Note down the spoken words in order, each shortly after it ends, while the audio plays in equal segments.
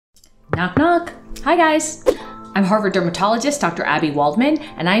Knock, knock. Hi, guys. I'm Harvard dermatologist, Dr. Abby Waldman,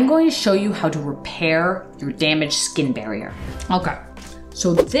 and I'm going to show you how to repair your damaged skin barrier. Okay,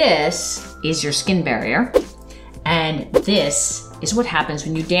 so this is your skin barrier, and this is what happens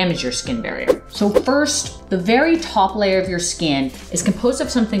when you damage your skin barrier. So first, the very top layer of your skin is composed of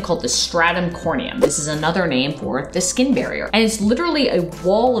something called the stratum corneum. This is another name for the skin barrier. And it's literally a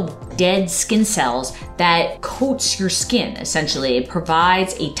wall of dead skin cells that coats your skin, essentially. It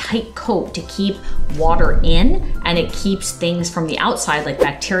provides a tight coat to keep water in, and it keeps things from the outside like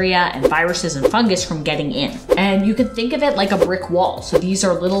bacteria and viruses and fungus from getting in. And you can think of it like a brick wall. So these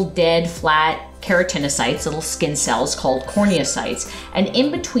are little dead, flat keratinocytes, little skin cells called corneocytes, and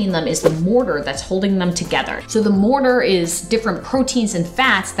in between them is the mortar that's holding them together. So the mortar is different proteins and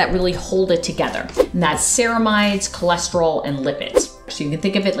fats that really hold it together, and that's ceramides, cholesterol, and lipids. So you can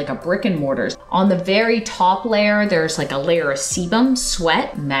think of it like a brick and mortar. On the very top layer, there's like a layer of sebum,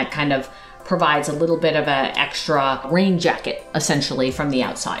 sweat, and that kind of provides a little bit of an extra rain jacket, essentially, from the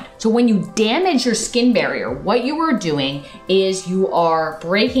outside. So when you damage your skin barrier, what you are doing is you are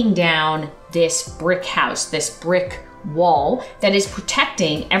breaking down this brick house, this brick wall that is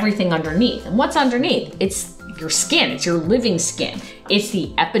protecting everything underneath. And what's underneath? It's your skin, it's your living skin. It's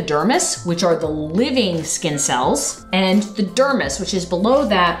the epidermis, which are the living skin cells, and the dermis, which is below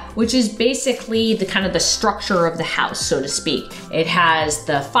that, which is basically the kind of the structure of the house, so to speak. It has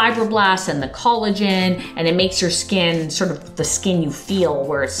the fibroblasts and the collagen, and it makes your skin sort of the skin you feel,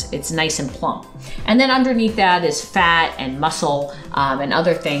 where it's nice and plump. And then underneath that is fat and muscle and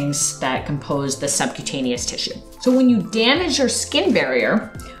other things that compose the subcutaneous tissue. So when you damage your skin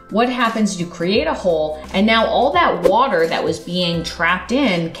barrier, what happens is you create a hole, and now all that water that was being trapped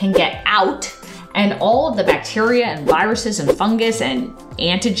in can get out, and all of the bacteria and viruses and fungus and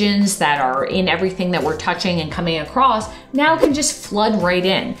antigens that are in everything that we're touching and coming across now can just flood right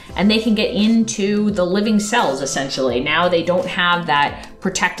in, and they can get into the living cells, essentially. Now they don't have that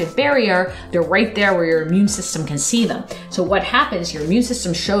protective barrier. They're right there where your immune system can see them. So what happens, your immune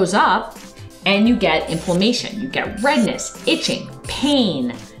system shows up and you get inflammation, you get redness, itching,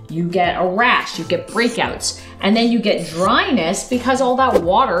 pain, you get a rash, you get breakouts, and then you get dryness because all that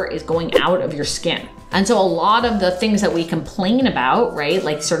water is going out of your skin. And so a lot of the things that we complain about, right,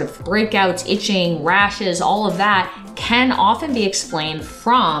 like sort of breakouts, itching, rashes, all of that can often be explained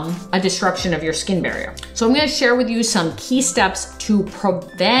from a disruption of your skin barrier. So I'm going to share with you some key steps to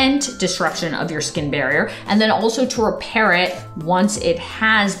prevent disruption of your skin barrier, and then also to repair it once it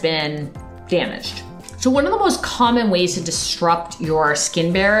has been damaged. So one of the most common ways to disrupt your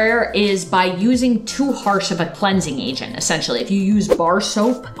skin barrier is by using too harsh of a cleansing agent, essentially. If you use bar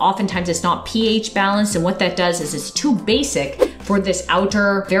soap, oftentimes it's not pH balanced, and what that does is it's too basic for this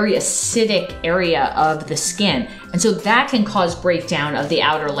outer, very acidic area of the skin. And so that can cause breakdown of the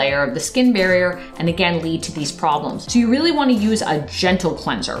outer layer of the skin barrier, and again, lead to these problems. So you really want to use a gentle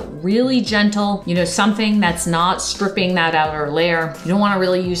cleanser, really gentle, something that's not stripping that outer layer. You don't want to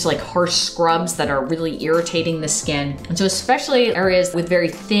really use like harsh scrubs that are really irritating the skin. And so especially areas with very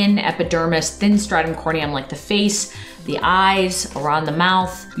thin epidermis, thin stratum corneum, like the face, the eyes, around the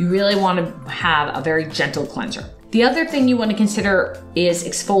mouth, you really want to have a very gentle cleanser. The other thing you want to consider is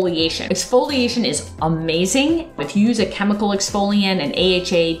exfoliation. Exfoliation is amazing. If you use a chemical exfoliant, an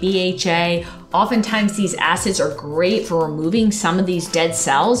AHA, BHA, oftentimes these acids are great for removing some of these dead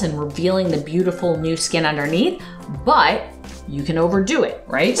cells and revealing the beautiful new skin underneath, but you can overdo it,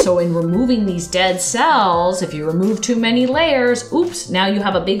 right? So in removing these dead cells, if you remove too many layers, oops, now you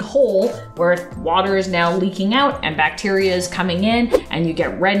have a big hole where water is now leaking out and bacteria is coming in, and you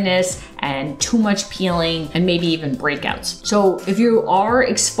get redness and too much peeling and maybe even breakouts. So if you are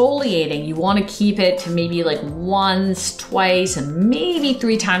exfoliating, you want to keep it to maybe like once, twice, and maybe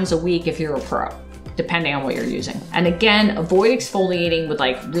 3 times a week if you're a pro, depending on what you're using. And again, avoid exfoliating with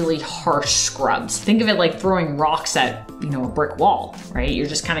like really harsh scrubs. Think of it like throwing rocks at, a brick wall, right? You're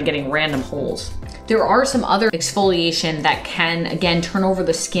just kind of getting random holes. There are some other exfoliation that can, again, turn over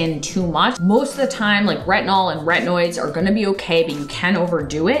the skin too much. Most of the time, like retinol and retinoids are gonna be okay, but you can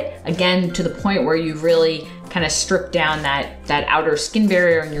overdo it, again, to the point where you've really kind of stripped down that outer skin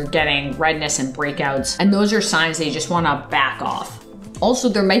barrier and you're getting redness and breakouts. And those are signs that you just wanna back off. Also,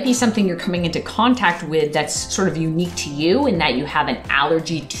 there might be something you're coming into contact with that's sort of unique to you, in that you have an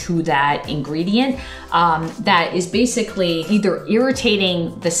allergy to that ingredient that is basically either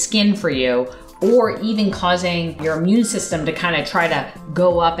irritating the skin for you or even causing your immune system to kind of try to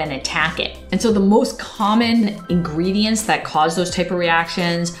go up and attack it. And so the most common ingredients that cause those type of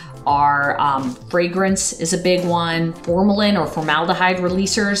reactions are fragrance is a big one. Formalin or formaldehyde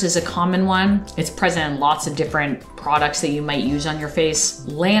releasers is a common one. It's present in lots of different products that you might use on your face,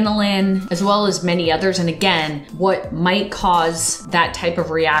 lanolin, as well as many others. And again, what might cause that type of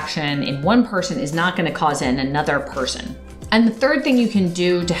reaction in one person is not going to cause it in another person. And the third thing you can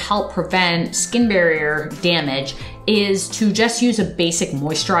do to help prevent skin barrier damage is to just use a basic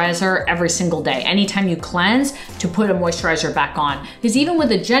moisturizer every single day. Anytime you cleanse, to put a moisturizer back on. Because even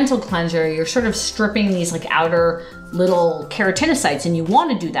with a gentle cleanser, you're sort of stripping these like outer little keratinocytes, and you want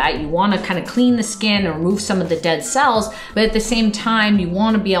to do that. You want to kind of clean the skin and remove some of the dead cells, but at the same time, you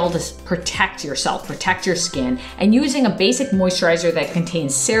want to be able to protect yourself, protect your skin. And using a basic moisturizer that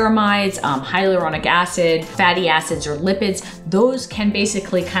contains ceramides, hyaluronic acid, fatty acids, or lipids, those can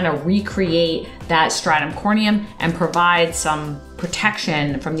basically kind of recreate that stratum corneum and provide some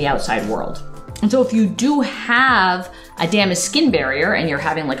protection from the outside world. And so if you do have a damaged skin barrier and you're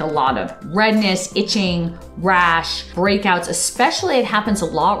having like a lot of redness, itching, rash, breakouts, especially it happens a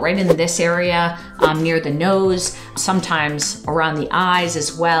lot right in this area near the nose, sometimes around the eyes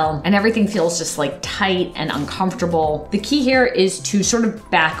as well, and everything feels just like tight and uncomfortable. The key here is to sort of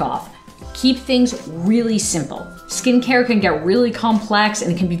back off. Keep things really simple. Skincare can get really complex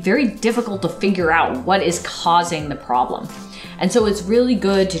and it can be very difficult to figure out what is causing the problem. And so it's really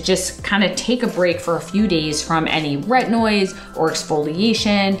good to just kind of take a break for a few days from any retinoids or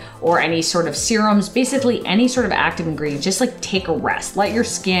exfoliation or any sort of serums, basically any sort of active ingredient. Just like take a rest, let your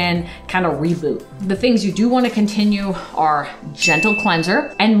skin kind of reboot. The things you do want to continue are gentle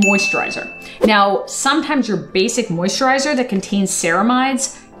cleanser and moisturizer. Now, sometimes your basic moisturizer that contains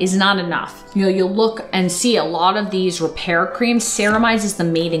ceramides is not enough. You know, you'll look and see a lot of these repair creams, ceramides is the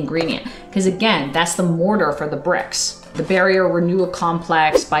main ingredient, because again, that's the mortar for the bricks. The Barrier Renewal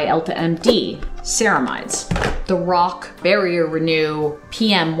Complex by Elta MD, ceramides. The Rock Barrier Renew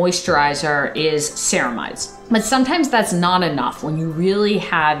PM Moisturizer is ceramides. But sometimes that's not enough. When you really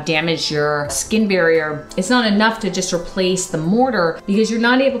have damaged your skin barrier, it's not enough to just replace the mortar because you're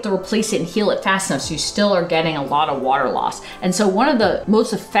not able to replace it and heal it fast enough. So you still are getting a lot of water loss. And so one of the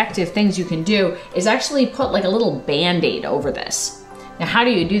most effective things you can do is actually put like a little Band-Aid over this. Now, how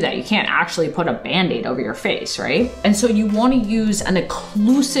do you do that? You can't actually put a Band-Aid over your face, right? And so you want to use an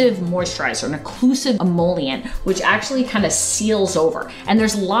occlusive moisturizer, an occlusive emollient, which actually kind of seals over. And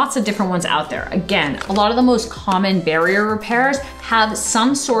there's lots of different ones out there. Again, a lot of the most common barrier repairs have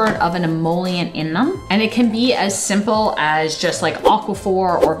some sort of an emollient in them. And it can be as simple as just like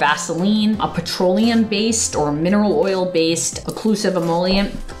Aquaphor or Vaseline, a petroleum-based or mineral oil-based occlusive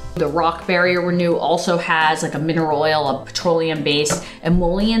emollient. The Rock Barrier Renew also has like a mineral oil, a petroleum-based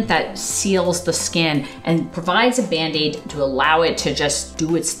emollient that seals the skin and provides a Band-Aid to allow it to just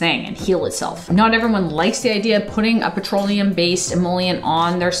do its thing and heal itself. Not everyone likes the idea of putting a petroleum-based emollient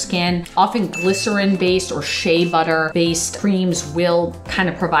on their skin. Often glycerin-based or shea butter-based creams will kind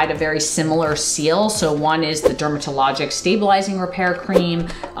of provide a very similar seal. So one is the Dermatologist Stabilizing Repair Cream.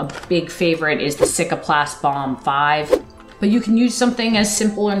 A big favorite is the Cicaplast Balm 5. But you can use something as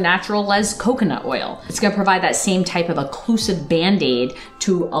simple and natural as coconut oil. It's gonna provide that same type of occlusive Band-Aid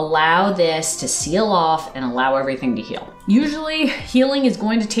to allow this to seal off and allow everything to heal. Usually healing is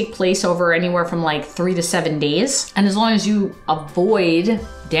going to take place over anywhere from like 3 to 7 days. And as long as you avoid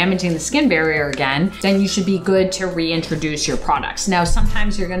damaging the skin barrier again, then you should be good to reintroduce your products. Now,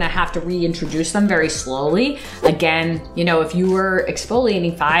 sometimes you're gonna have to reintroduce them very slowly. Again, you know, if you were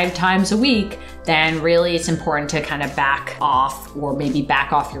exfoliating 5 times a week, then really it's important to kind of back off or maybe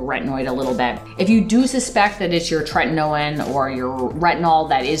back off your retinoid a little bit. If you do suspect that it's your tretinoin or your retinol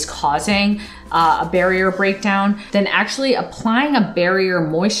that is causing a barrier breakdown, then actually applying a barrier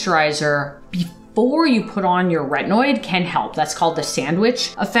moisturizer before you put on your retinoid can help. That's called the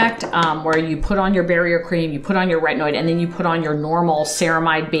sandwich effect, where you put on your barrier cream, you put on your retinoid, and then you put on your normal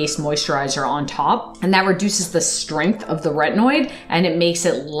ceramide-based moisturizer on top. And that reduces the strength of the retinoid and it makes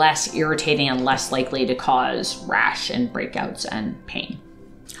it less irritating and less likely to cause rash and breakouts and pain.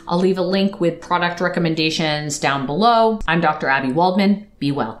 I'll leave a link with product recommendations down below. I'm Dr. Abby Waldman.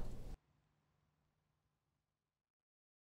 Be well.